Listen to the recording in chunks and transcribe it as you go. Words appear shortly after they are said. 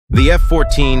The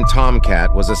F-14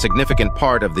 Tomcat was a significant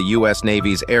part of the U.S.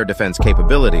 Navy's air defense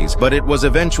capabilities, but it was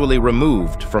eventually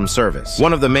removed from service.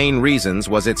 One of the main reasons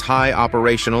was its high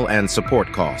operational and support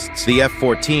costs. The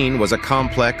F-14 was a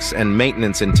complex and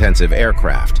maintenance-intensive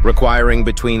aircraft, requiring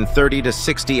between 30 to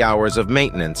 60 hours of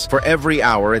maintenance for every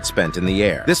hour it spent in the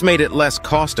air. This made it less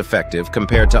cost-effective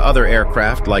compared to other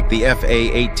aircraft like the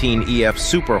F-18EF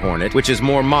Super Hornet, which is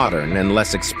more modern and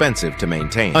less expensive to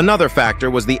maintain. Another factor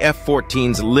was the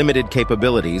F-14's limited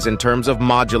capabilities in terms of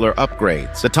modular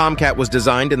upgrades. The Tomcat was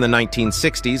designed in the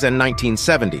 1960s and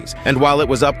 1970s, and while it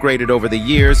was upgraded over the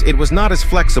years, it was not as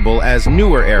flexible as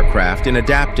newer aircraft in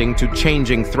adapting to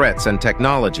changing threats and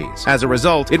technologies. As a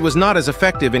result, it was not as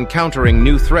effective in countering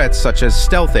new threats such as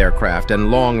stealth aircraft and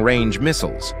long-range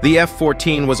missiles. The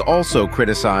F-14 was also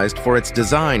criticized for its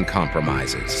design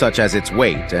compromises, such as its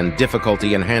weight and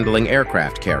difficulty in handling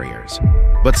aircraft carriers.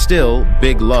 But still,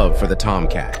 big love for the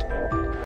Tomcat.